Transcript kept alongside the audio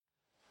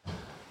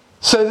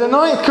So the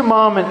ninth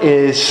commandment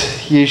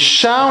is, you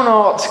shall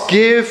not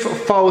give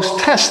false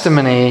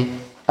testimony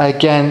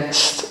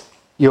against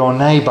your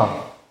neighbour.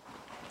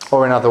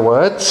 Or in other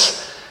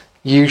words,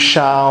 you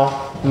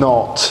shall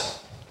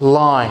not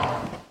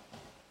lie.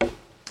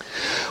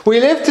 We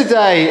live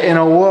today in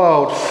a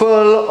world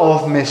full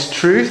of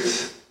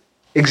mistruth,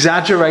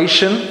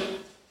 exaggeration,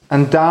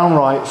 and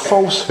downright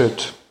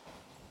falsehood.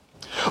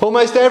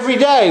 Almost every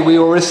day we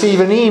will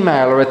receive an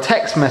email or a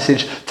text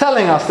message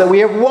telling us that we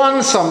have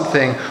won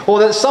something or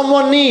that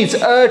someone needs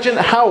urgent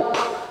help.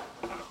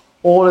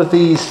 All of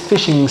these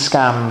phishing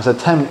scams,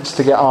 attempts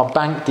to get our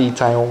bank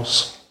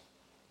details.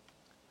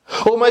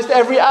 Almost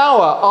every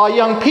hour our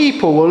young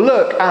people will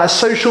look at a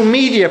social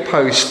media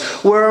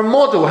post where a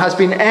model has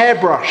been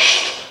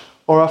airbrushed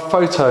or a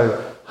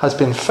photo has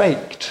been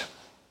faked.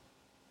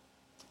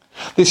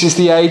 This is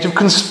the age of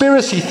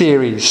conspiracy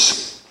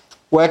theories,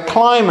 where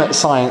climate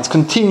science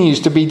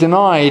continues to be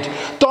denied.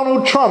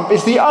 Donald Trump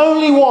is the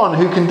only one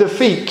who can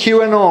defeat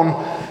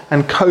QAnon,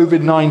 and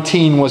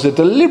COVID-19 was a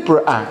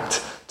deliberate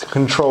act to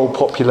control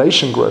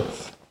population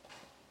growth.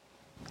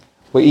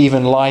 We're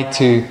even lied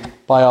to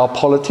by our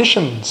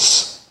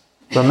politicians.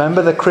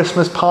 Remember the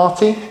Christmas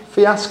party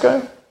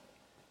fiasco?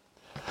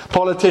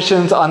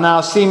 Politicians are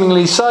now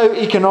seemingly so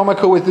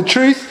economical with the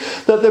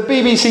truth that the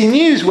BBC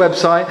News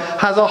website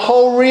has a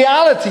whole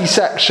reality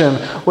section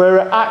where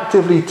it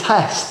actively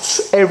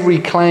tests every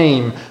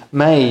claim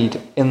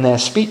made in their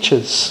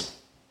speeches.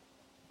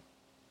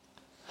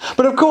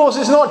 But of course,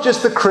 it's not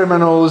just the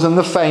criminals and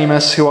the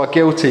famous who are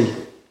guilty.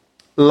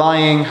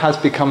 Lying has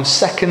become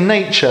second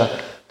nature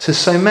to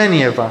so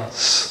many of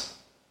us.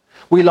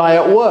 We lie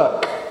at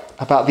work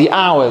about the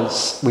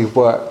hours we've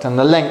worked and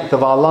the length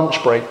of our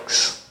lunch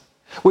breaks.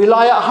 We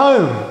lie at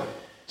home.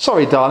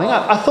 Sorry, darling,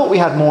 I thought we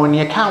had more in the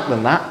account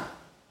than that.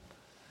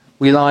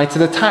 We lie to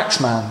the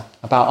taxman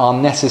about our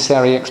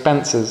necessary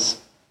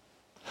expenses.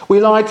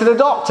 We lie to the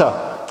doctor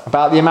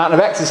about the amount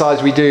of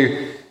exercise we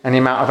do and the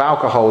amount of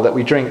alcohol that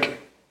we drink.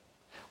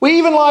 We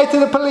even lie to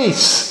the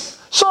police.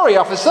 Sorry,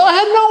 officer, I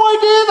had no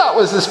idea that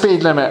was the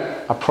speed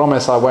limit. I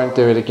promise I won't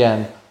do it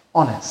again.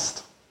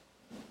 Honest.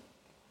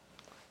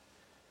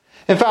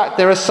 In fact,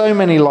 there are so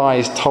many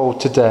lies told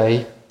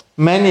today.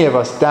 Many of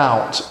us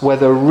doubt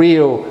whether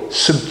real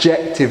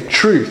subjective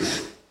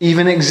truth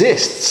even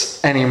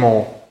exists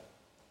anymore.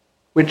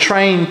 We're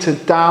trained to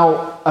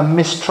doubt and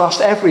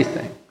mistrust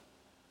everything.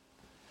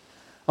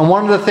 And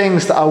one of the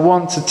things that I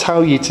want to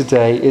tell you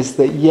today is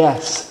that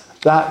yes,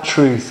 that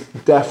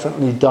truth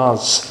definitely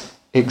does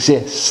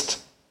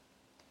exist.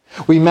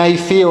 We may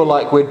feel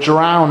like we're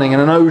drowning in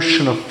an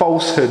ocean of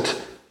falsehood,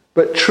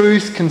 but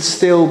truth can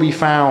still be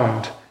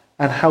found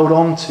and held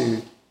on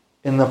to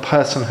in the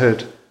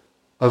personhood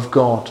of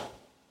God.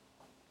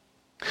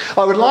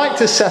 I would like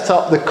to set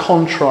up the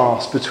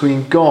contrast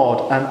between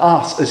God and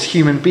us as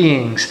human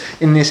beings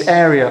in this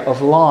area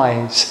of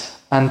lies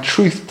and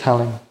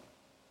truth-telling.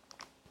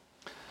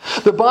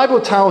 The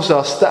Bible tells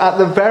us that at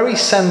the very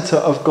centre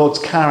of God's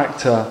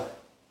character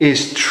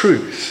is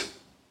truth.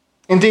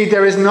 Indeed,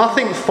 there is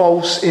nothing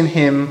false in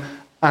him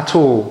at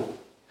all.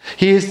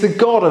 He is the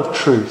God of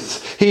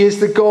truth. He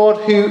is the God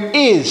who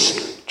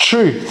is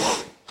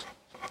truth.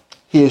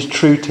 He is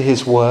true to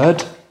his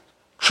word,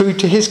 true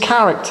to his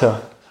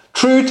character,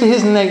 true to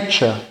his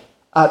nature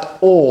at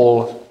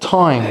all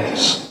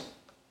times.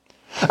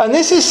 And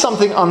this is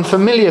something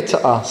unfamiliar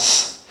to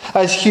us.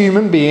 As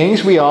human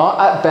beings, we are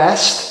at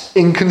best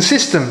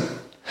inconsistent.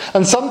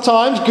 And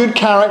sometimes good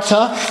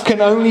character can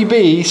only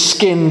be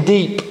skin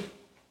deep.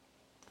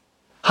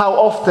 How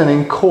often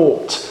in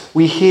court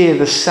we hear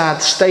the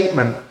sad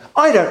statement,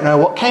 I don't know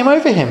what came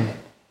over him.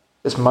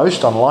 It's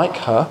most unlike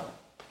her.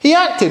 He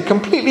acted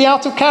completely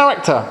out of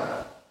character.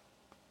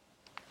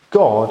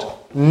 God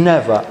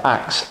never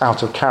acts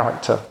out of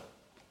character.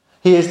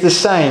 He is the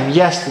same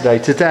yesterday,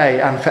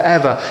 today, and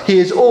forever. He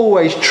is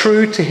always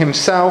true to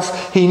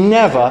himself. He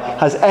never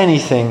has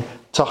anything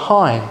to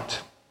hide.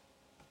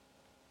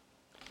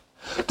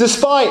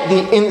 Despite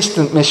the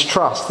instant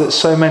mistrust that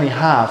so many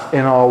have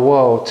in our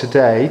world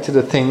today to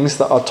the things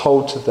that are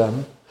told to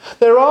them,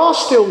 there are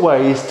still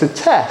ways to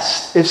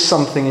test if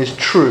something is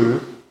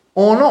true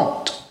or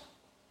not.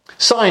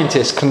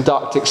 Scientists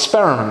conduct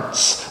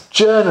experiments.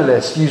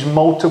 Journalists use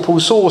multiple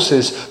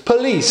sources.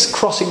 Police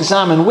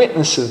cross-examine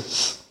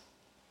witnesses.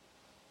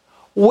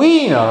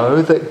 We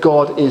know that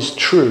God is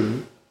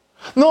true,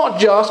 not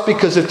just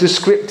because of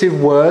descriptive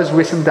words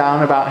written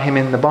down about him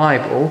in the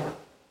Bible,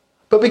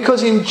 but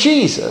because in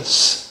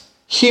Jesus,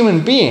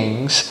 human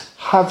beings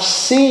have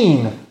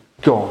seen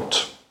God.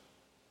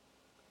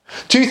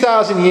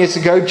 2,000 years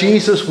ago,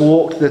 Jesus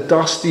walked the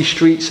dusty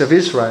streets of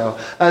Israel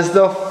as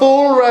the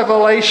full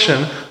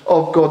revelation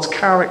of God's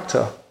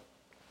character.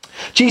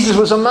 Jesus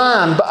was a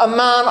man, but a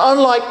man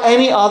unlike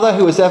any other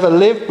who has ever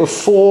lived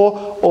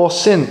before or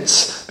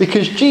since,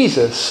 because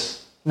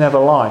Jesus never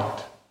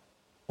lied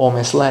or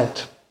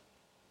misled.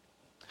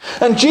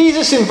 And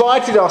Jesus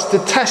invited us to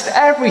test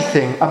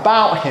everything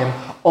about him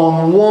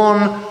on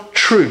one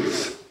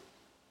truth.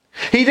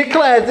 He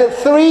declared that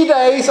 3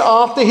 days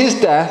after his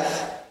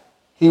death,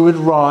 he would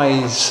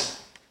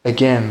rise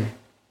again.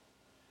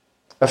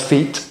 A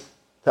feat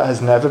that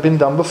has never been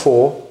done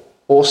before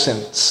or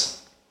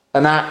since.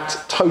 An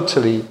act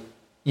totally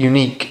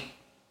unique.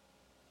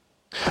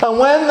 And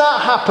when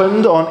that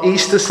happened on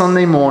Easter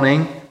Sunday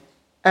morning,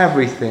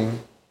 everything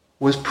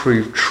was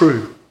proved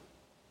true.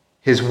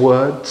 His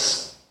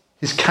words,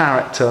 his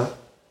character,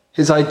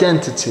 his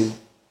identity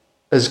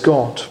as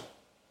God.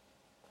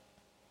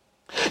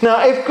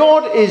 Now, if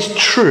God is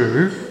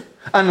true,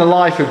 and the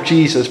life of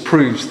Jesus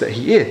proves that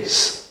he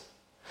is,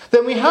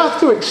 then we have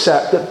to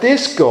accept that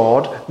this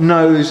God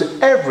knows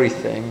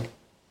everything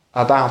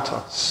about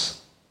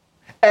us.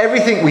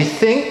 Everything we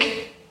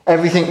think,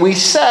 everything we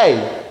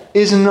say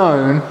is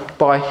known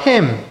by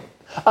him.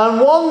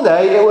 And one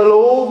day it will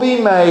all be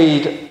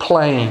made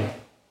plain.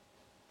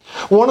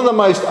 One of the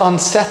most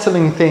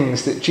unsettling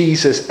things that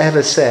Jesus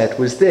ever said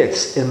was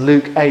this in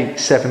Luke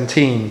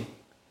 8:17.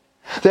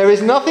 There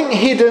is nothing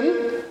hidden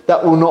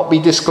that will not be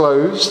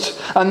disclosed,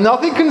 and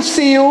nothing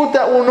concealed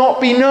that will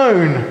not be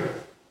known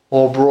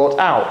or brought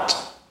out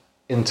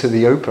into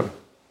the open.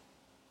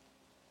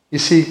 You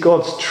see,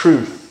 God's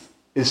truth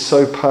is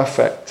so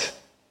perfect,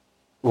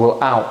 it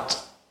will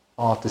out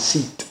our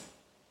deceit.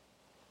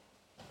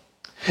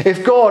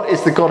 If God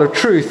is the God of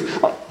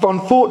truth,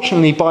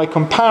 unfortunately, by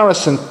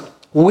comparison,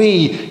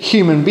 we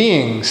human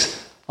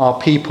beings are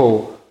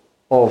people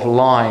of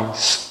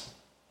lies.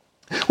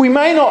 We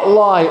may not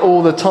lie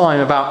all the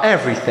time about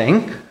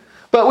everything,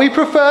 but we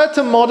prefer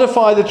to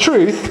modify the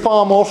truth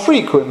far more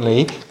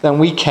frequently than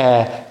we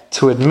care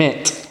to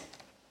admit.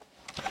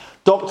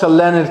 Dr.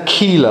 Leonard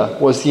Keeler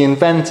was the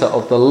inventor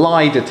of the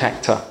lie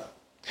detector.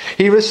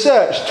 He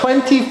researched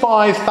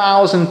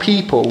 25,000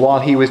 people while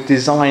he was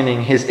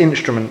designing his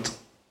instrument.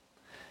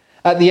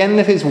 At the end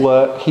of his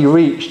work, he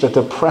reached a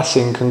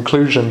depressing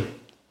conclusion.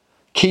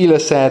 Keeler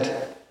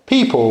said,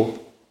 people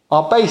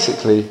are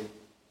basically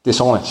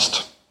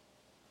dishonest.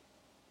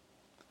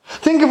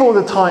 Think of all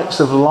the types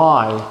of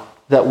lie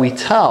that we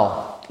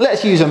tell.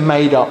 Let's use a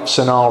made-up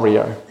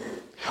scenario.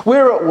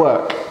 We're at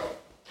work.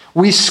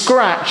 We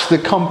scratch the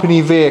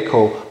company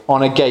vehicle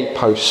on a gate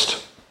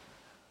post.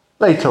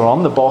 Later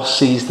on, the boss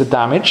sees the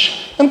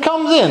damage and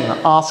comes in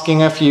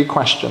asking a few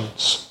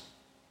questions.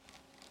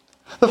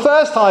 The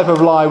first type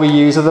of lie we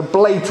use are the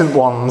blatant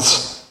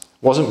ones.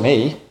 Wasn't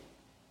me.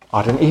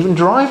 I didn't even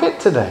drive it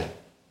today.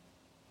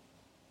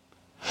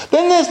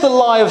 Then there's the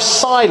lie of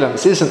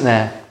silence, isn't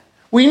there?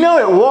 We know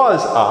it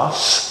was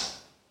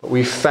us, but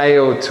we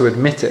failed to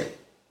admit it.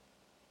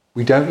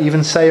 We don't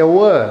even say a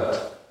word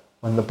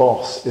when the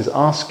boss is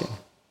asking.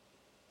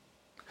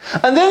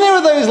 And then there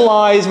are those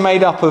lies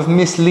made up of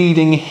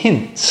misleading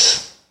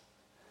hints.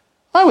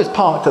 I was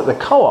parked at the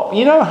co-op.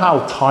 You know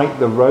how tight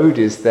the road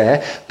is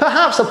there.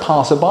 Perhaps a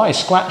passerby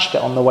scratched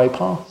it on the way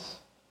past.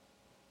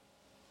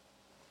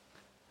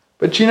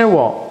 But do you know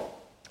what?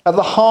 At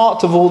the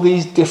heart of all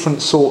these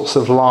different sorts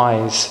of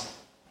lies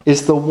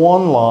is the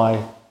one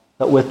lie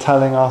that we're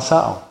telling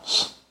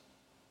ourselves.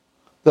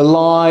 The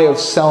lie of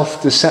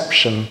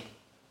self-deception.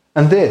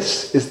 And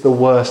this is the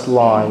worst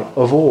lie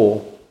of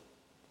all.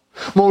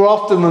 More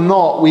often than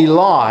not, we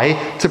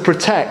lie to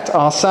protect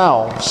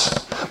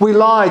ourselves. We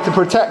lie to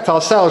protect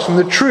ourselves from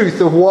the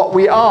truth of what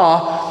we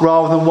are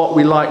rather than what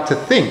we like to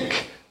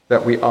think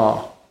that we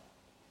are.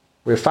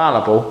 We're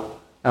fallible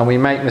and we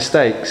make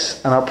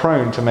mistakes and are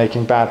prone to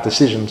making bad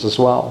decisions as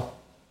well.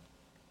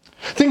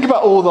 Think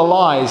about all the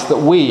lies that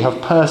we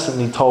have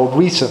personally told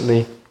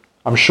recently.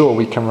 I'm sure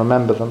we can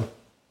remember them.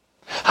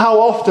 How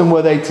often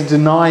were they to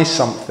deny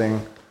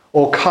something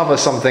or cover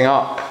something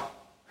up?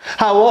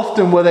 How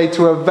often were they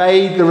to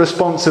evade the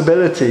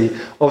responsibility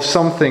of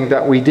something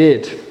that we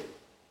did?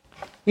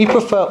 We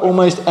prefer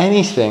almost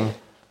anything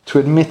to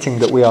admitting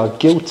that we are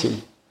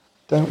guilty,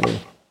 don't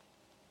we?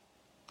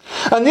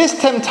 And this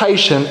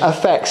temptation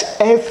affects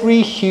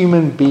every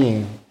human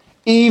being.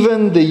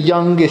 Even the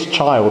youngest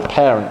child.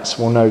 Parents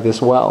will know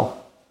this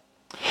well.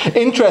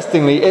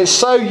 Interestingly, it's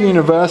so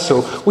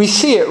universal, we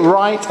see it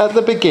right at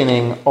the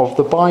beginning of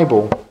the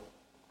Bible.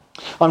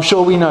 I'm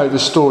sure we know the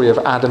story of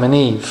Adam and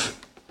Eve.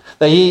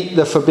 They eat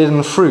the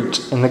forbidden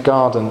fruit in the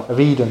Garden of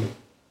Eden.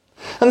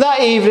 And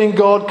that evening,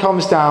 God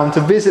comes down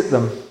to visit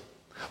them.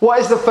 What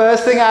is the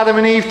first thing Adam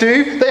and Eve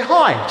do? They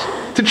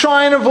hide to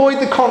try and avoid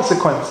the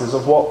consequences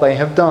of what they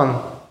have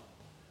done.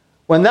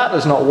 When that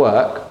does not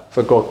work,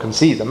 for God can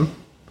see them,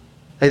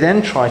 they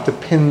then try to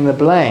pin the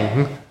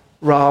blame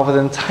rather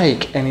than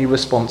take any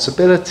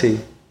responsibility.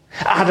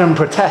 Adam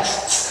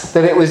protests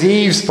that it was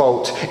Eve's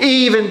fault.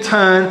 Eve in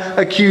turn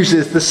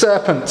accuses the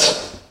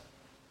serpent.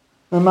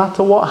 No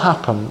matter what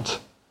happened,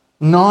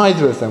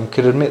 neither of them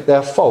could admit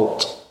their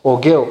fault or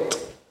guilt.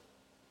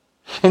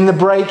 In the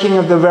breaking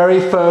of the very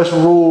first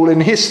rule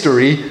in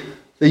history,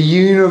 the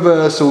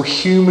universal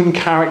human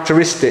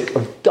characteristic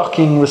of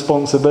ducking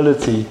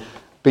responsibility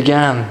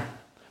began.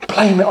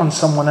 Blame it on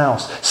someone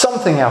else,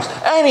 something else,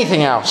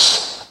 anything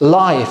else.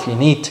 Lie if you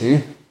need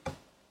to.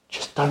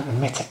 Just don't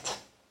admit it.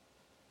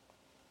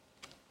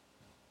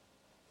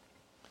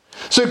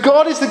 So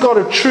God is the God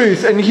of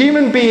truth, and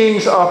human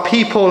beings are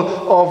people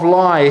of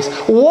lies.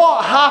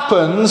 What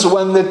happens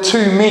when the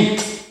two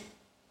meet?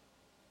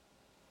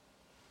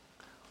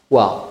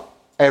 Well,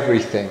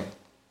 everything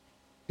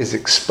is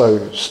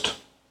exposed.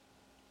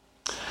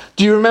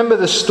 Do you remember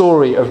the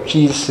story of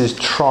Jesus'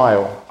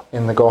 trial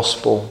in the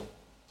gospel?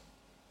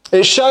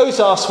 It shows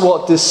us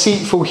what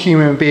deceitful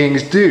human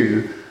beings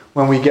do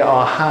when we get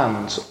our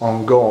hands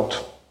on God.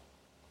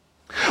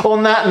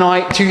 On that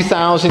night,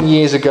 2,000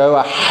 years ago,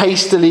 a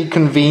hastily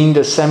convened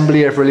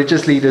assembly of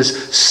religious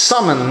leaders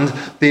summoned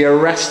the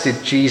arrested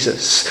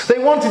Jesus. They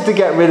wanted to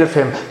get rid of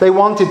him. They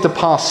wanted to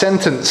pass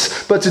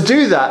sentence. But to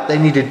do that, they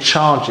needed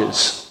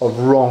charges of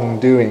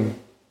wrongdoing.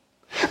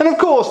 And of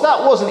course,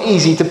 that wasn't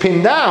easy to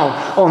pin down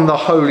on the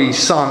Holy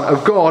Son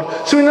of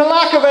God. So in the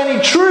lack of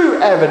any true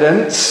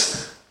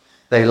evidence,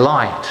 they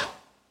lied.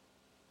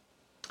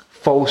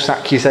 False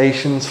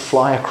accusations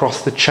fly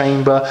across the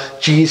chamber.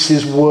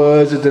 Jesus'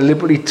 words are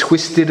deliberately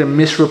twisted and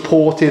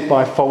misreported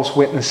by false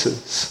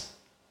witnesses.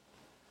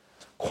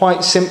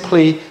 Quite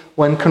simply,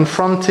 when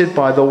confronted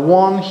by the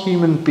one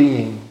human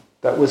being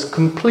that was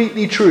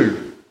completely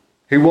true,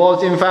 who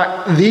was in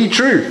fact the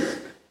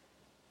truth,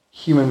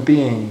 human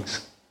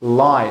beings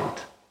lied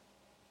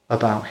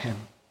about him.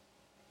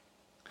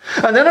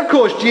 And then, of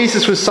course,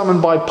 Jesus was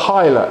summoned by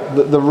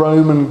Pilate, the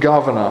Roman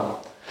governor.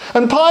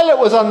 And Pilate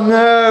was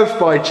unnerved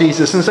by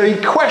Jesus, and so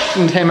he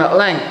questioned him at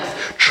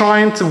length,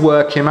 trying to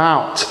work him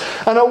out.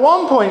 And at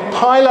one point,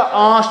 Pilate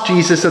asked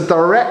Jesus a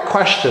direct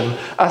question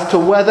as to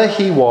whether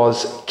he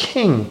was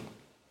king.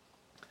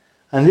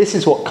 And this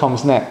is what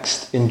comes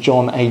next in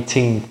John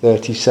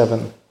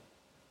 18:37.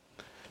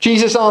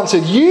 Jesus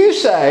answered, "You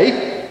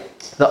say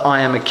that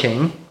I am a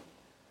king.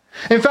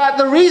 In fact,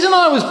 the reason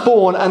I was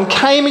born and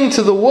came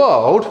into the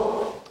world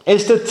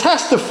is to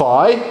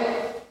testify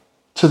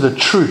to the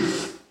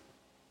truth.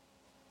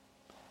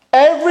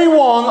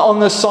 Everyone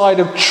on the side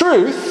of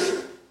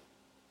truth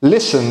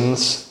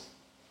listens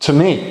to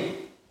me."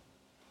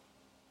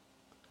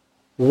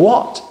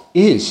 "What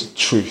is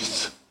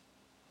truth?"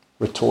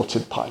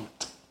 retorted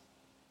Pilate.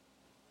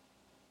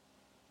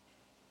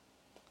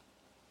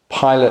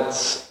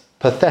 Pilate's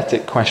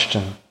pathetic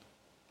question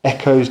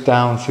echoes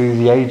down through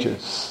the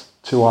ages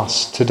to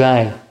us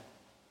today.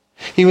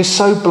 He was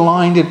so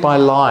blinded by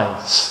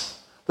lies,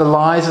 the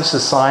lies of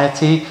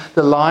society,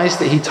 the lies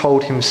that he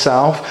told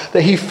himself,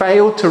 that he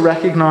failed to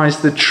recognize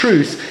the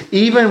truth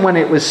even when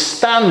it was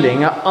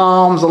standing at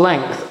arm's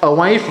length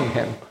away from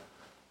him.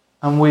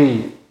 And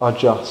we are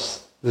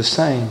just the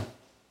same.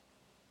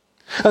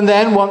 And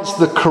then, once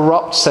the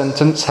corrupt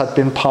sentence had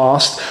been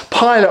passed,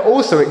 Pilate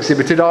also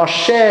exhibited our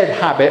shared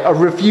habit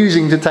of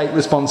refusing to take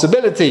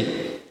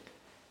responsibility.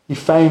 He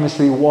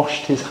famously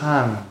washed his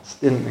hands,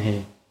 didn't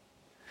he?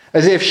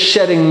 As if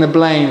shedding the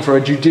blame for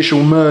a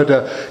judicial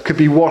murder could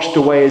be washed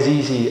away as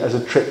easy as a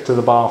trip to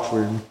the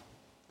bathroom.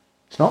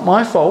 "It's not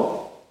my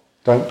fault.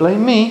 Don't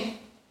blame me."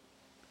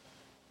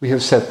 We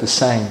have said the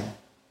same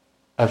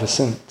ever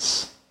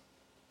since.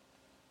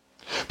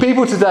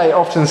 People today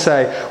often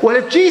say, "Well,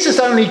 if Jesus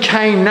only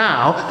came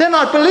now, then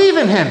I'd believe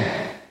in him."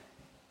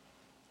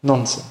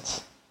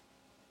 Nonsense.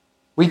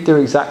 We'd do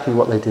exactly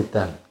what they did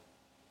then.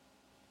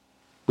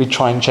 We'd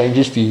try and change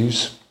his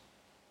views.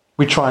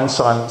 We'd try and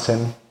silence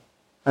him.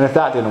 And if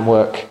that didn't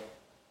work,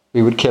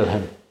 we would kill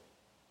him.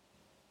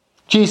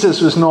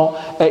 Jesus was not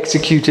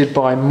executed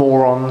by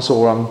morons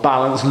or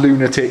unbalanced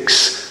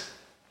lunatics.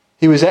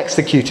 He was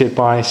executed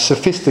by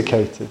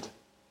sophisticated,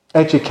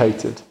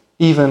 educated,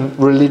 even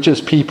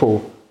religious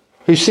people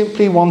who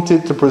simply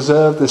wanted to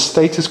preserve the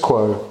status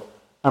quo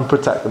and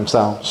protect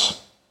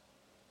themselves.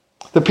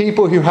 The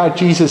people who had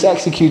Jesus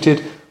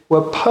executed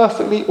were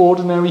perfectly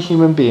ordinary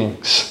human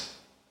beings,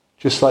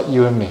 just like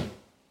you and me.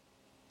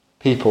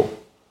 People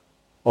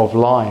of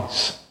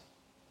lies.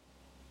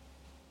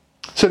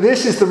 So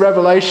this is the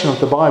revelation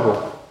of the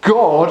Bible.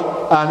 God,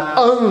 and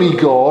only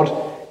God,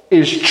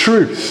 is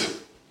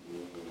truth.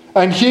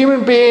 And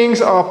human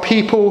beings are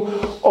people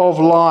of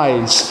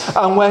lies.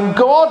 And when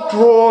God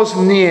draws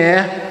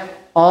near,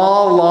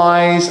 our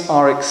lies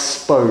are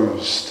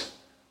exposed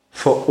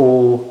for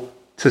all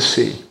to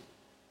see.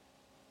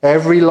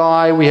 Every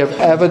lie we have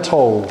ever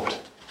told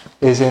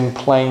is in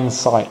plain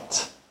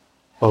sight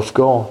of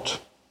God.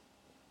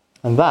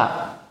 And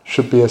that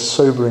should be a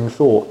sobering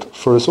thought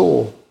for us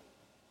all.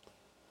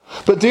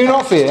 But do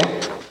not fear,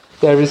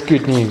 there is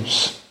good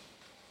news.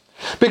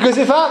 Because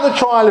if at the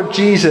trial of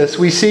Jesus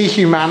we see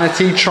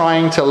humanity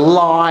trying to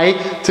lie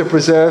to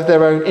preserve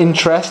their own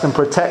interest and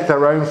protect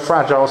their own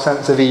fragile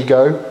sense of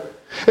ego,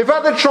 if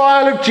at the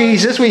trial of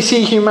Jesus we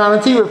see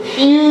humanity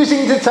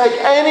refusing to take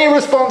any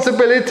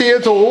responsibility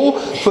at all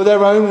for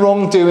their own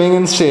wrongdoing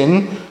and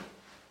sin,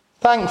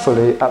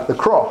 thankfully at the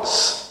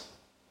cross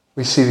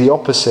we see the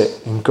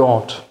opposite in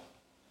God.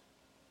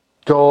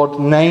 God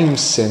names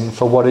sin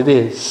for what it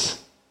is.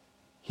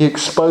 He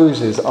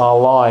exposes our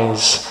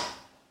lies,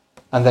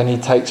 and then he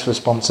takes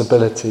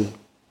responsibility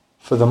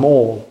for them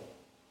all.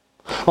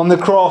 On the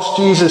cross,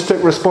 Jesus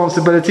took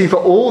responsibility for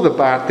all the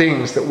bad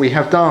things that we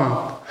have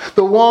done.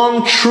 The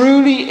one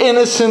truly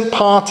innocent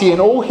party in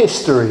all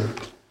history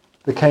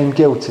became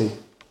guilty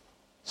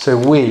so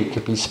we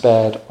could be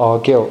spared our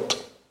guilt.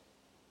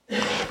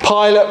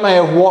 Pilate may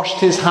have washed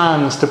his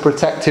hands to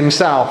protect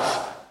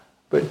himself,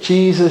 but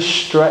Jesus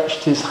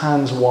stretched his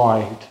hands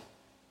wide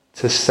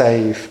to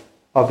save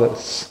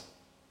others.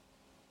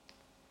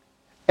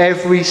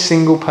 Every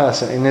single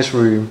person in this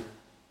room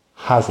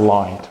has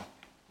lied.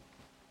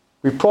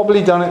 We've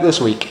probably done it this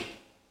week,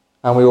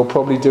 and we will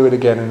probably do it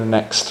again in the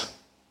next.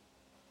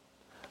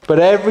 But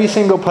every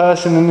single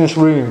person in this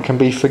room can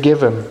be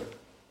forgiven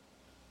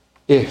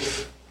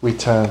if we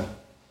turn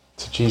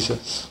to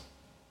Jesus.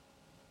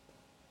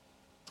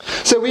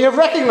 So we have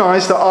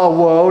recognized that our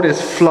world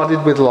is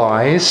flooded with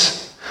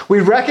lies. We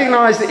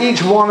recognize that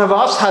each one of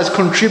us has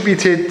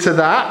contributed to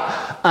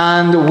that,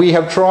 and we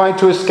have tried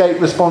to escape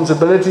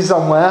responsibility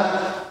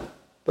somewhere,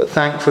 but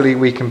thankfully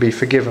we can be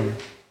forgiven.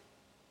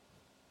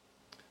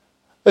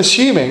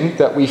 Assuming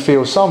that we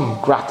feel some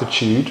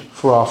gratitude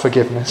for our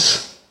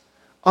forgiveness,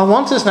 I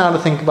want us now to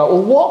think about,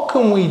 well, what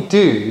can we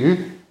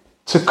do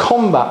to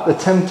combat the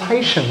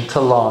temptation to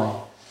lie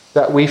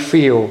that we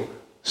feel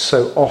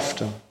so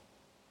often?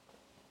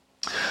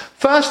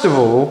 First of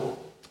all,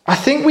 I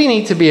think we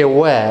need to be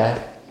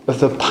aware of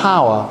the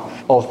power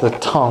of the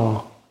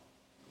tongue.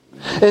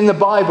 In the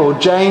Bible,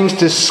 James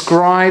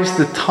describes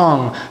the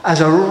tongue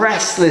as a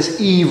restless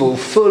evil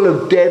full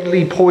of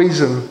deadly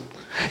poison.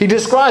 He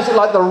describes it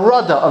like the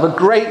rudder of a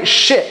great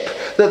ship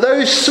that,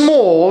 though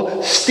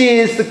small,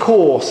 steers the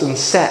course and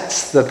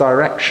sets the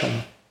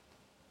direction.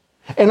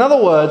 In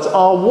other words,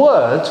 our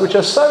words, which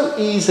are so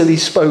easily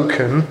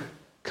spoken,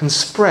 can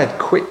spread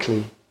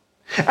quickly.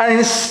 And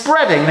in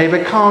spreading, they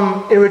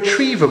become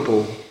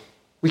irretrievable.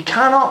 We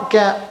cannot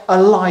get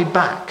a lie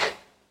back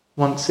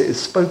once it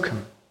is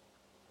spoken.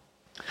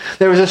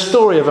 There is a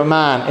story of a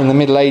man in the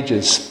Middle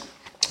Ages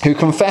who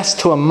confessed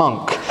to a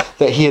monk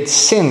that he had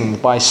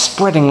sinned by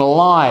spreading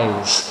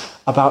lies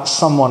about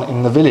someone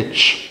in the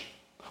village.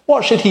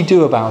 What should he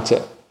do about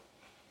it?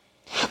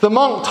 The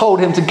monk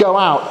told him to go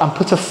out and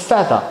put a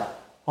feather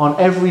on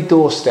every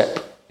doorstep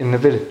in the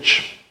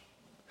village.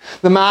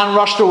 The man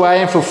rushed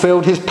away and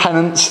fulfilled his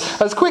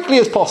penance as quickly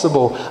as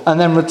possible and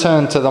then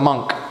returned to the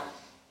monk.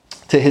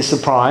 To his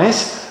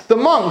surprise, the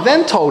monk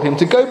then told him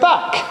to go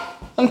back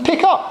and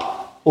pick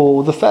up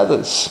all the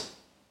feathers.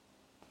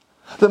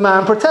 The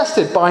man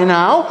protested. By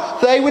now,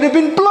 they would have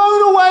been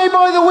blown away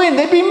by the wind.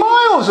 They'd be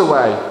miles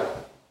away.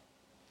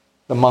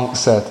 The monk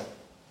said,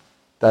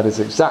 that is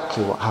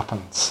exactly what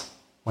happens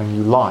when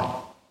you lie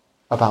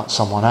about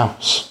someone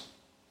else.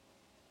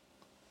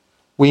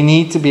 We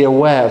need to be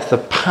aware of the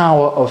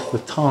power of the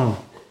tongue.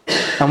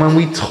 And when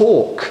we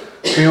talk,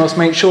 we must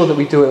make sure that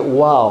we do it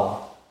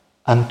well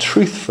and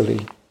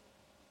truthfully.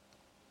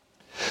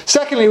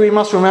 Secondly, we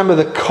must remember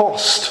the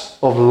cost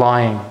of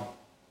lying.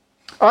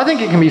 I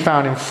think it can be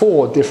found in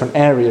 4 different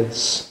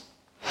areas.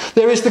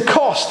 There is the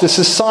cost to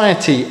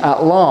society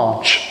at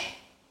large.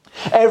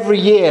 Every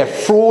year,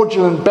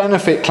 fraudulent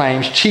benefit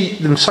claims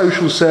cheat the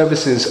social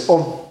services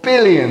of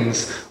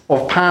billions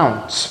of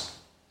pounds.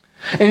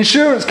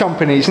 Insurance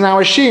companies now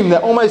assume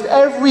that almost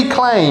every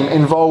claim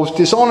involves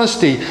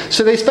dishonesty,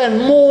 so they spend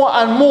more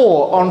and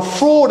more on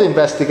fraud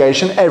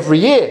investigation every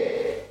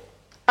year.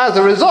 As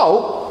a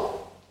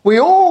result, we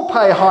all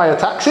pay higher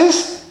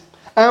taxes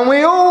and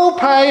we all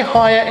pay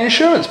higher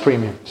insurance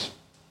premiums.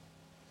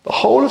 The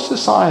whole of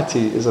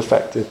society is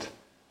affected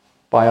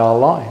by our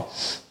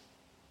lies.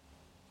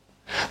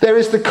 There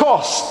is the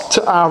cost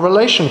to our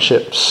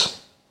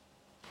relationships.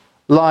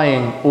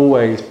 Lying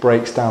always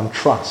breaks down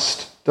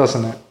trust,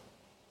 doesn't it?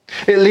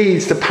 It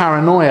leads to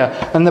paranoia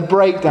and the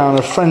breakdown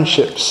of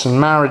friendships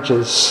and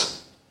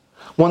marriages.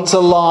 Once a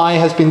lie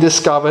has been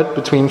discovered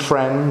between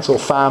friends or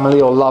family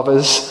or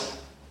lovers,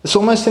 it's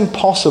almost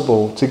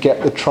impossible to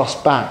get the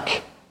trust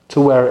back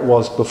to where it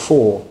was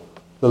before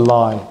the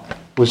lie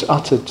was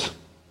uttered.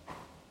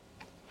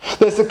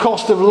 There's the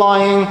cost of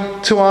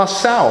lying to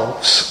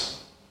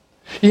ourselves.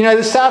 You know,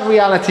 the sad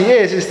reality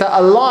is that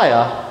a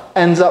liar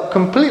ends up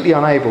completely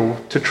unable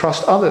to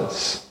trust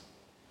others.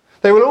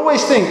 They will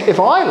always think, if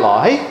I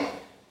lie,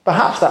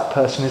 perhaps that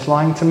person is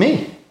lying to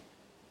me.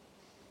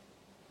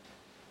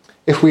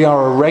 If we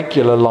are a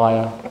regular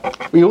liar,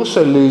 we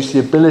also lose the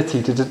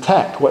ability to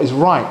detect what is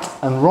right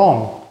and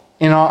wrong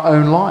in our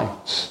own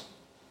lives.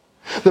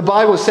 The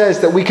Bible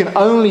says that we can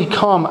only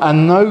come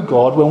and know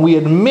God when we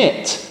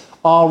admit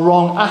our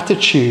wrong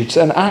attitudes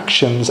and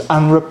actions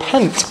and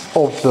repent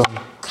of them.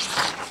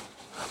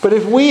 But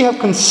if we have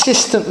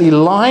consistently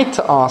lied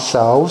to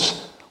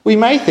ourselves, we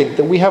may think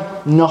that we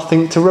have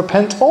nothing to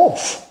repent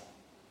of.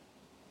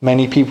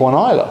 Many people in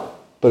Ireland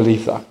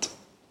believe that.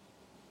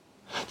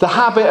 The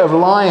habit of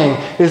lying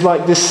is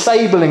like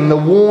disabling the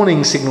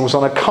warning signals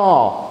on a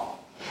car.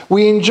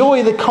 We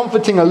enjoy the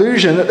comforting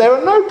illusion that there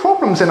are no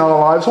problems in our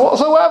lives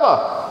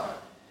whatsoever.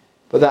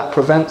 But that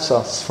prevents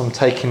us from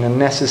taking the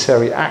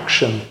necessary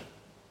action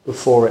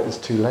before it is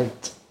too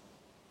late.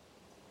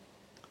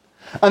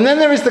 And then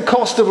there is the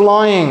cost of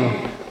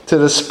lying to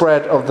the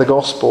spread of the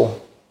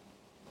gospel.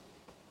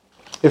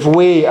 If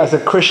we as a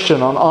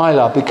Christian on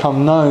Isla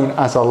become known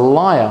as a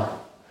liar,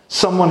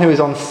 someone who is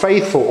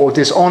unfaithful or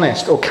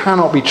dishonest or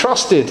cannot be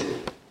trusted,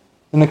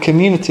 then the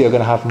community are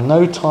going to have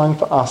no time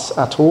for us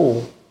at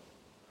all.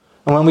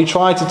 And when we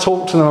try to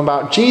talk to them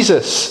about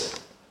Jesus,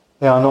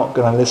 they are not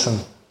going to listen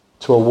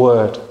to a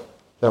word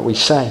that we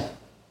say.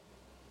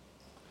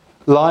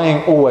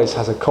 Lying always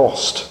has a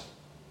cost,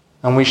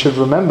 and we should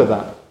remember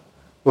that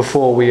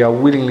before we are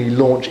willingly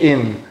launch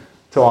in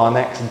to our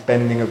next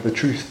bending of the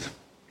truth.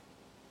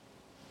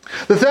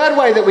 The third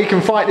way that we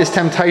can fight this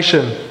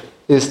temptation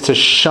is to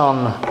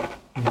shun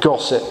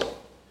gossip.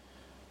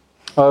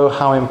 Oh,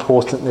 how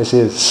important this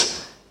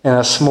is in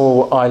a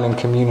small island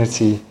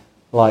community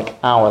like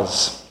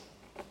ours.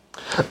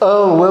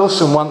 Earl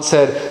Wilson once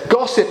said,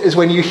 "Gossip is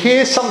when you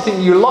hear something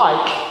you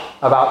like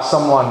about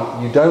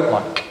someone you don't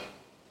like."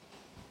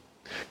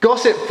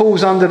 Gossip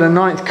falls under the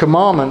 9th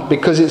commandment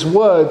because its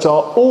words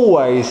are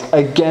always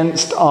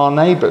against our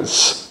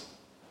neighbours,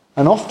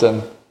 and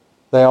often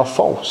they are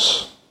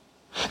false.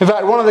 In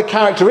fact, one of the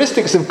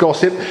characteristics of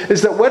gossip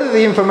is that whether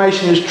the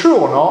information is true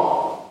or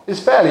not is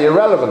fairly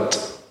irrelevant.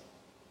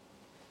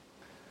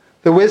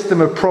 The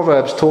wisdom of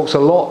Proverbs talks a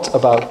lot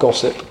about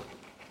gossip.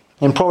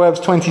 In Proverbs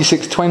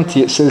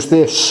 26:20 it says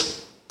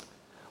this,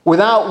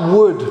 "Without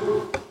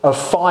wood a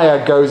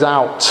fire goes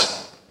out.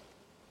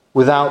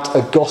 Without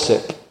a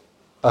gossip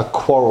a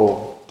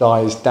quarrel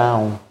dies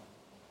down."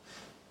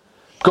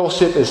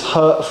 Gossip is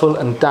hurtful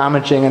and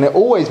damaging, and it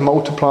always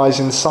multiplies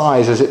in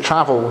size as it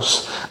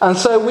travels. And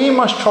so we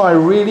must try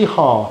really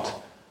hard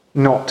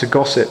not to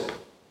gossip.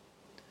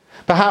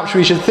 Perhaps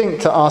we should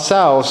think to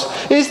ourselves,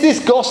 is this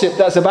gossip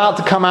that's about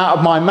to come out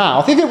of my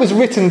mouth, if it was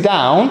written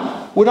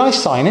down, would I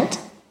sign it?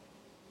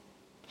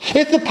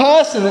 If the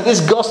person that this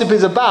gossip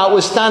is about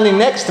was standing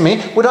next to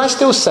me, would I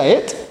still say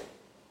it?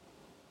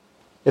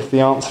 If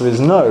the answer is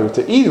no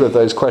to either of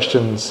those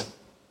questions,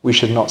 we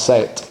should not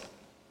say it.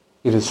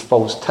 It is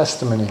false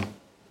testimony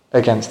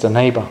against a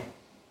neighbour.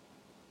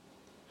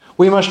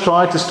 We must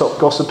try to stop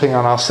gossiping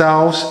on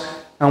ourselves,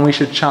 and we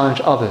should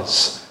challenge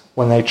others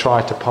when they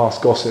try to pass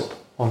gossip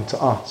on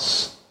to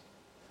us.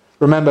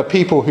 Remember,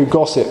 people who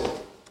gossip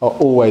are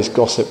always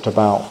gossiped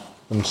about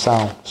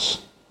themselves.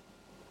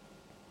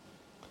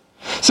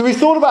 So we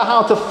thought about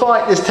how to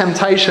fight this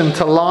temptation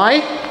to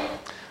lie.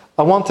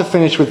 I want to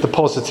finish with the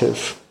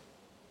positive.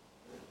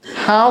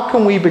 How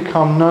can we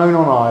become known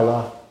on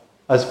Isla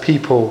as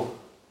people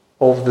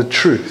of the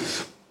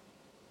truth?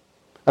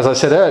 As I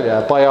said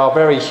earlier, by our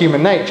very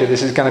human nature,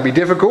 this is going to be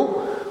difficult.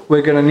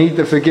 We're going to need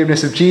the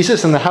forgiveness of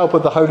Jesus and the help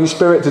of the Holy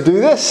Spirit to do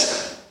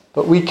this,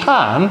 but we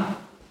can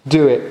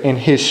do it in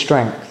his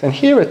strength. And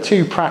here are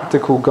 2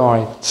 practical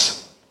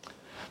guides.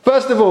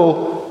 First of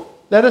all,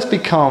 let us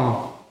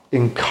become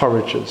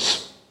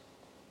encouragers.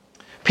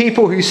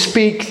 People who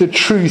speak the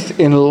truth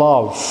in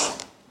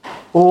love,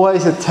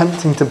 always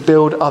attempting to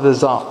build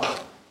others up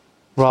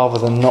rather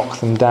than knock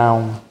them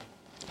down.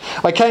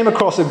 I came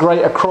across a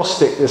great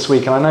acrostic this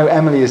week, and I know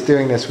Emily is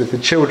doing this with the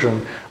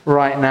children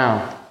right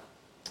now.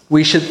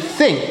 We should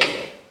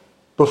think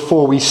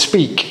before we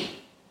speak.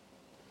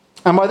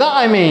 And by that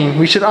I mean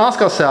we should ask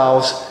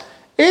ourselves,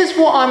 is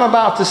what I'm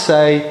about to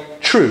say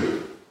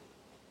true?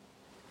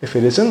 If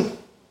it isn't,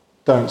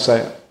 don't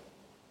say it.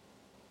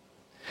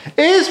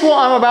 Is what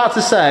I'm about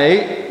to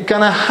say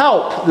going to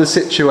help the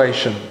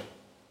situation?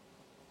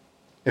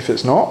 If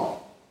it's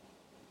not,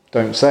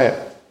 don't say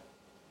it.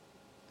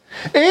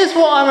 Is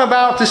what I'm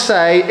about to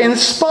say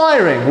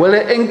inspiring? Will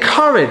it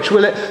encourage?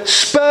 Will it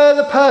spur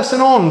the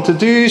person on to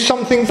do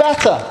something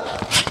better?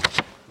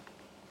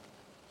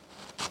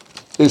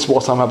 Is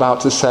what I'm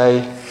about to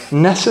say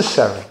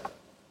necessary?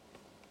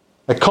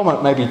 A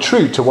comment may be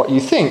true to what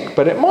you think,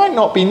 but it might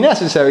not be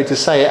necessary to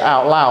say it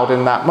out loud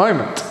in that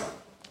moment.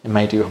 It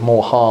may do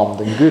more harm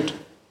than good.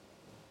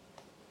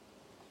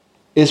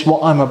 Is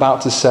what I'm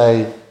about to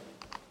say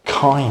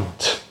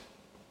kind?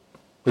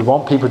 We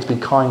want people to be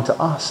kind to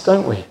us,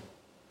 don't we?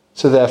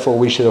 So therefore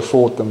we should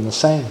afford them the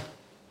same.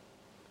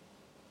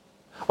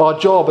 Our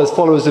job as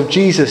followers of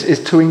Jesus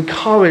is to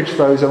encourage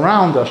those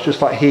around us,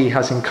 just like he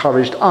has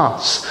encouraged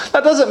us.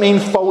 That doesn't mean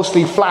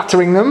falsely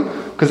flattering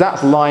them, because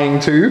that's lying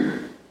too,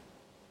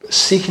 but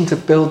seeking to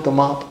build them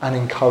up and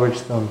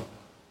encourage them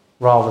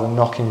rather than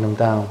knocking them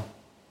down.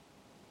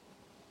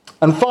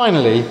 And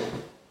finally,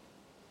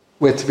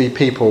 we're to be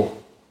people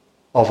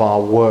of our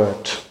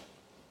word.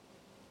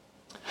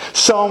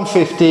 Psalm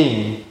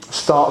 15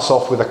 starts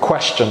off with a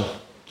question.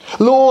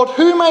 Lord,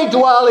 who may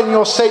dwell in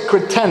your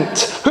sacred tent?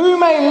 Who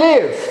may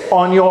live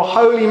on your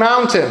holy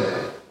mountain?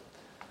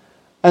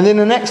 And in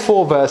the next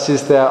 4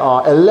 verses, there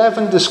are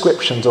 11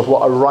 descriptions of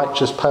what a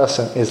righteous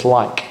person is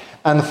like.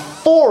 And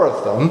 4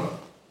 of them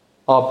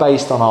are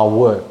based on our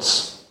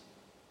words.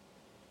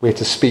 We're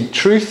to speak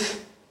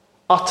truth,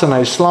 utter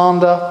no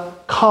slander,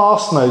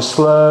 cast no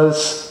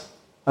slurs.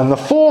 And the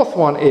 4th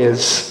one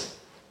is,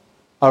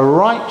 a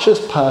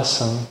righteous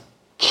person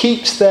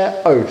keeps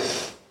their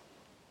oath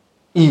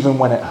even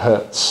when it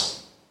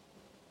hurts.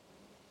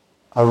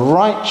 A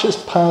righteous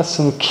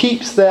person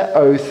keeps their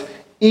oath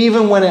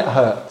even when it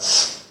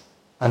hurts.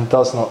 and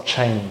does not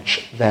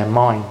change their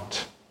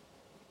mind.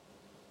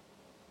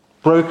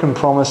 Broken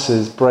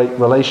promises break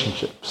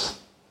relationships.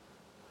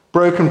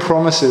 Broken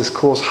promises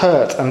cause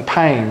hurt and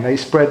pain. They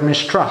spread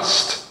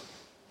mistrust.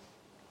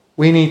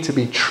 We need to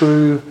be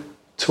true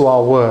to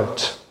our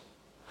word.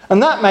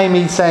 And that may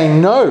mean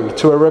saying no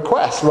to a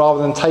request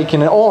rather than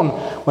taking it on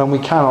when we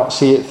cannot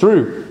see it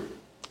through.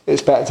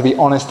 It's better to be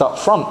honest up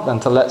front than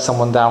to let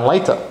someone down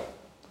later.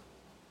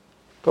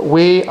 But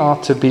we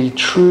are to be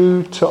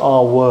true to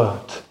our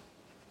word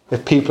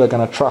if people are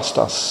going to trust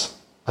us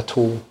at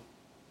all.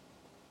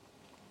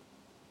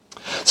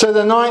 So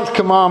the 9th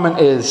commandment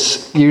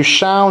is, you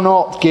shall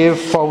not give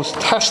false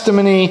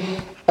testimony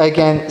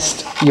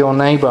against your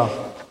neighbour.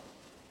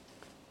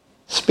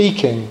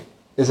 Speaking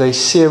is a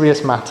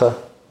serious matter.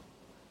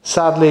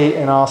 Sadly,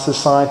 in our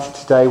society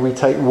today, we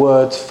take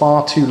words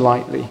far too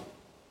lightly.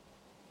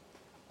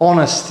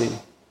 Honesty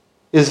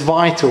is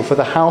vital for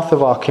the health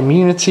of our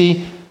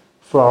community,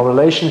 for our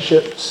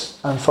relationships,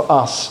 and for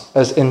us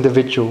as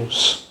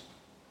individuals.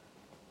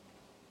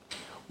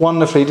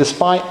 Wonderfully,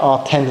 despite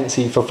our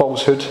tendency for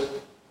falsehood,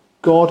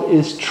 God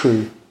is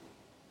true,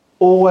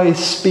 always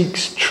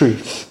speaks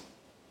truth,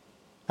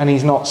 and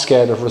he's not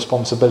scared of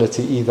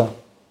responsibility either.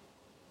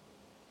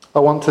 I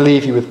want to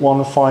leave you with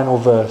one final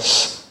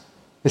verse.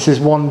 This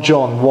is 1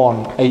 John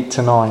 1,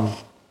 8-9.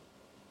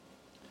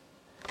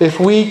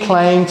 If we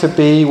claim to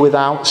be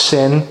without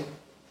sin,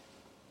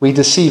 we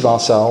deceive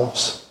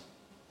ourselves,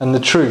 and the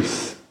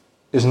truth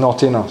is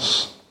not in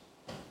us.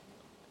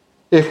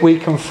 If we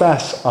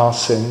confess our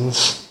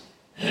sins,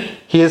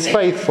 he is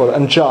faithful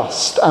and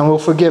just and will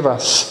forgive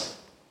us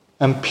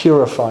and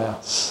purify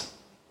us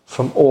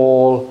from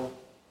all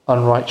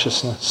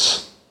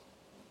unrighteousness.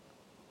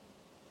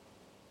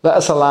 Let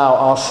us allow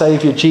our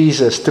Saviour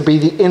Jesus to be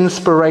the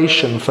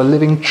inspiration for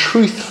living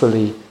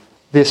truthfully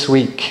this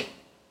week.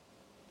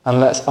 And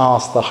let's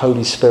ask the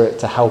Holy Spirit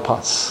to help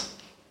us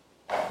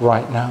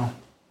right now.